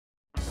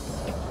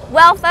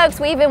Well, folks,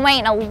 we've been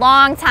waiting a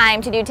long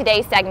time to do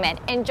today's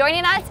segment, and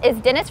joining us is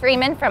Dennis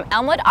Freeman from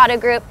Elmwood Auto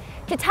Group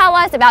to tell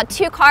us about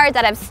two cars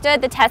that have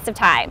stood the test of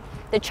time,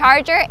 the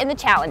Charger and the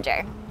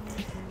Challenger.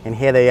 And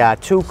here they are,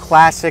 two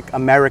classic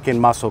American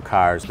muscle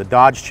cars, the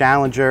Dodge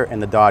Challenger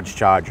and the Dodge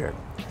Charger.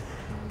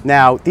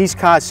 Now, these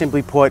cars,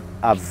 simply put,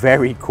 are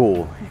very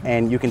cool,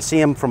 and you can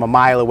see them from a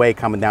mile away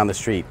coming down the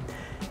street.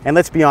 And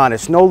let's be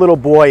honest, no little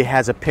boy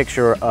has a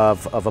picture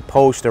of a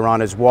poster on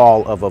his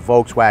wall of a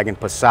Volkswagen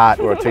Passat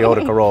or a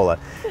Toyota Corolla.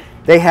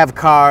 They have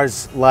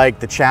cars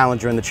like the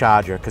Challenger and the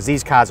Charger, because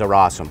these cars are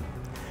awesome.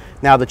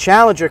 Now, the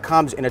Challenger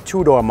comes in a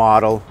two-door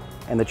model,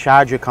 and the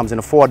Charger comes in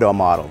a four-door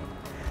model.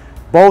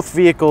 Both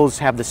vehicles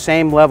have the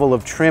same level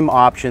of trim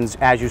options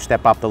as you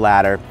step up the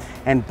ladder,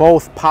 and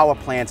both power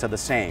plants are the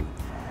same.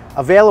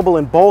 Available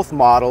in both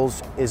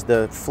models is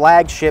the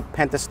flagship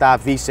Pentastar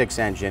V6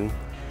 engine,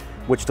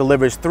 which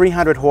delivers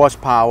 300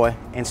 horsepower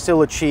and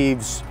still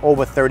achieves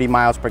over 30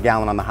 miles per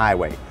gallon on the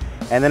highway.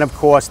 And then, of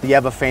course, the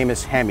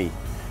ever-famous Hemi.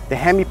 The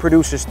Hemi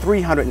produces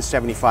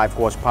 375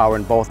 horsepower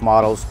in both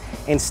models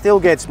and still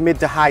gets mid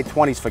to high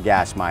 20s for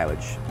gas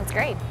mileage. That's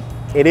great.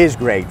 It is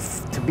great.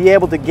 To be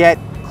able to get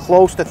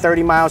close to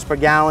 30 miles per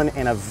gallon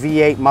in a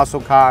V8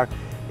 muscle car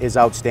is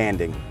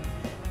outstanding.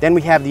 Then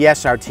we have the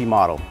SRT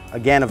model,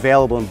 again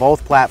available in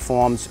both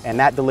platforms, and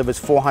that delivers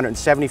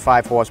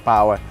 475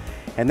 horsepower.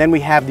 And then we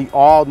have the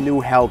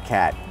all-new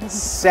Hellcat,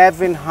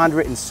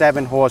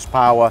 707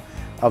 horsepower,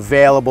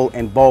 available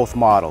in both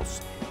models.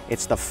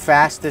 It's the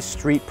fastest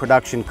street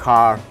production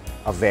car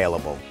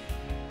available.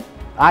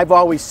 I've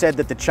always said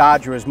that the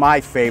Charger is my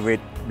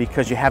favorite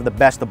because you have the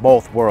best of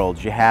both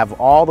worlds. You have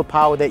all the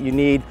power that you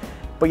need,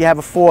 but you have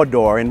a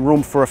four-door and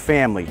room for a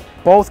family.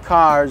 Both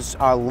cars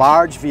are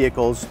large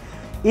vehicles.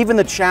 Even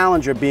the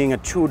Challenger, being a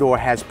two-door,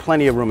 has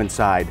plenty of room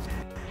inside.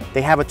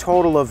 They have a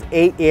total of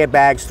 8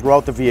 airbags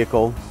throughout the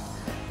vehicle.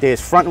 There's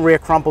front and rear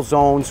crumple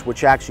zones,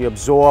 which actually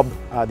absorb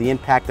the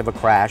impact of a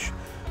crash.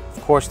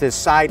 Of course, there's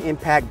side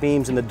impact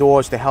beams in the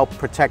doors to help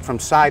protect from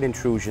side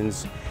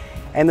intrusions.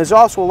 And there's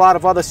also a lot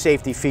of other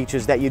safety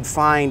features that you'd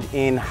find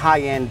in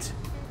high-end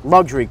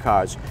luxury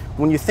cars.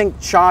 When you think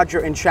Charger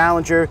and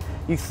Challenger,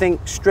 you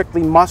think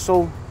strictly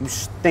muscle, you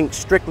think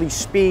strictly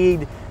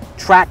speed,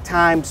 track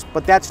times,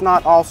 but that's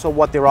not also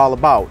what they're all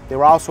about.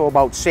 They're also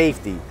about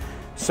safety.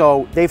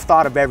 So they've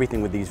thought of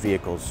everything with these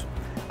vehicles.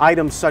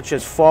 Items such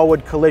as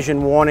forward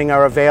collision warning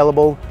are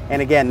available,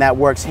 and again, that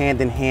works hand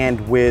in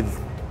hand with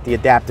the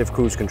adaptive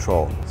cruise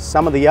control.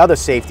 Some of the other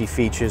safety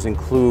features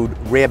include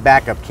rear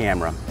backup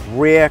camera,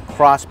 rear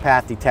cross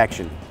path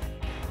detection.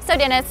 So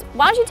Dennis,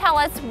 why don't you tell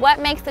us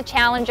what makes the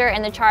Challenger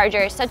and the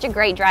Charger such a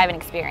great driving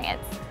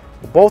experience?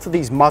 Both of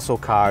these muscle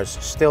cars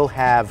still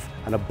have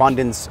an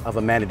abundance of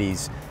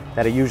amenities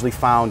that are usually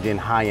found in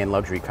high-end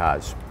luxury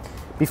cars.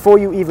 Before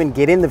you even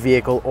get in the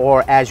vehicle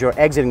or as you're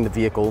exiting the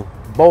vehicle,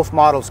 both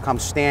models come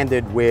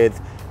standard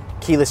with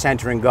keyless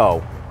enter and go,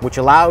 which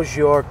allows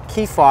your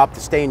key fob to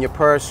stay in your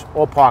purse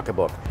or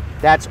pocketbook.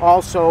 That's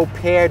also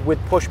paired with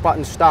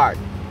push-button start.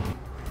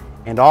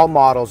 And all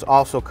models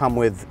also come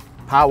with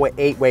power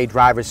 8-way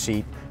driver's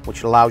seat,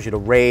 which allows you to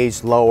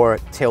raise, lower,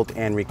 tilt,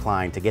 and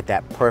recline to get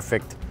that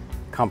perfect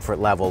comfort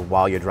level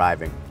while you're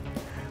driving.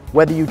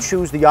 Whether you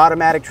choose the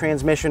automatic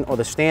transmission or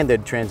the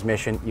standard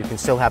transmission, you can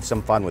still have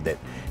some fun with it.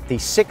 The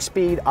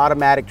 6-speed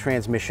automatic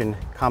transmission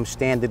comes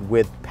standard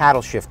with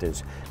paddle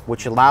shifters,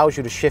 which allows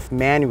you to shift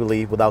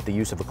manually without the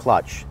use of a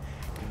clutch.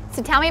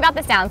 So tell me about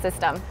the sound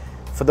system.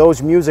 For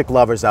those music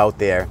lovers out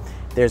there,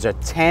 there's a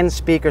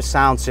 10-speaker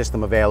sound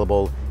system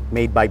available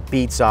made by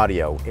Beats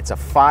Audio. It's a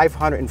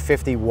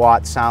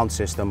 550-watt sound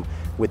system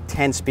with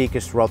 10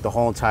 speakers throughout the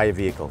whole entire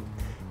vehicle.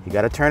 You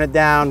got to turn it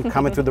down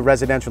coming through the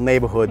residential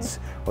neighborhoods,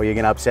 or you're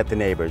going to upset the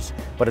neighbors.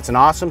 But it's an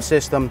awesome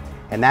system,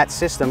 and that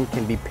system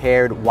can be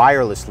paired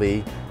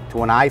wirelessly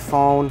to an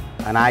iPhone,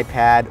 an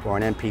iPad, or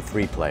an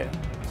MP3 player.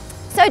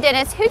 So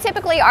Dennis, who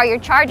typically are your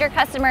Charger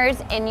customers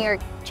and your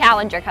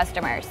Challenger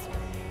customers?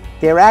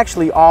 They're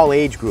actually all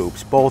age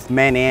groups, both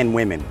men and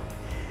women.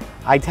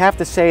 I'd have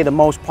to say the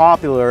most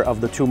popular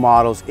of the two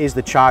models is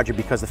the Charger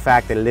because of the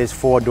fact that it is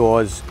 4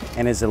 doors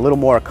and is a little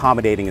more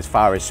accommodating as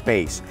far as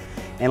space.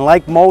 And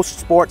like most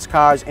sports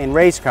cars and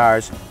race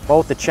cars,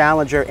 both the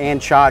Challenger and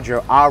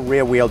Charger are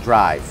rear-wheel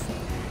drive.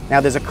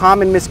 Now, there's a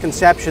common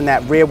misconception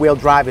that rear-wheel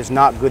drive is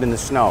not good in the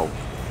snow.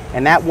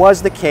 And that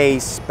was the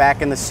case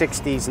back in the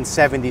 60s and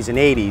 70s and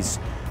 80s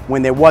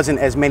when there wasn't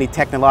as many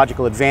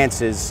technological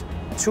advances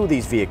to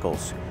these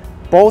vehicles.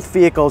 Both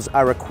vehicles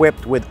are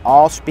equipped with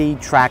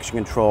all-speed traction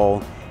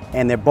control,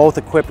 and they're both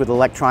equipped with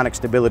electronic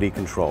stability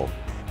control.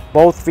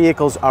 Both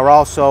vehicles are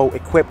also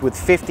equipped with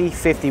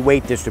 50-50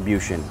 weight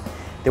distribution.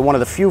 They're one of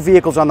the few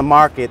vehicles on the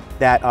market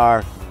that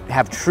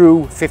have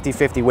true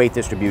 50-50 weight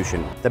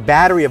distribution. The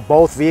battery of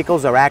both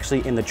vehicles are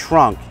actually in the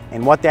trunk,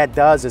 and what that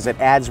does is it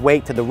adds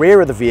weight to the rear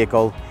of the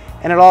vehicle,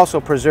 and it also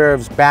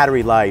preserves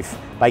battery life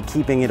by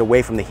keeping it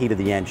away from the heat of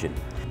the engine.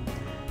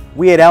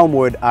 We at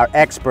Elmwood are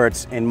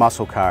experts in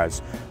muscle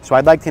cars, so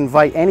I'd like to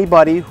invite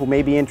anybody who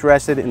may be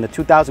interested in the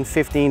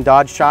 2015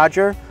 Dodge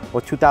Charger or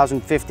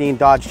 2015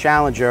 Dodge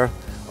Challenger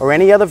or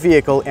any other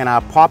vehicle in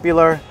our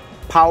popular,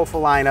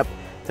 powerful lineup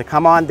to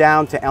come on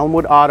down to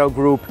Elmwood Auto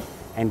Group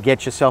and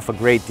get yourself a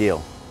great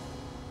deal.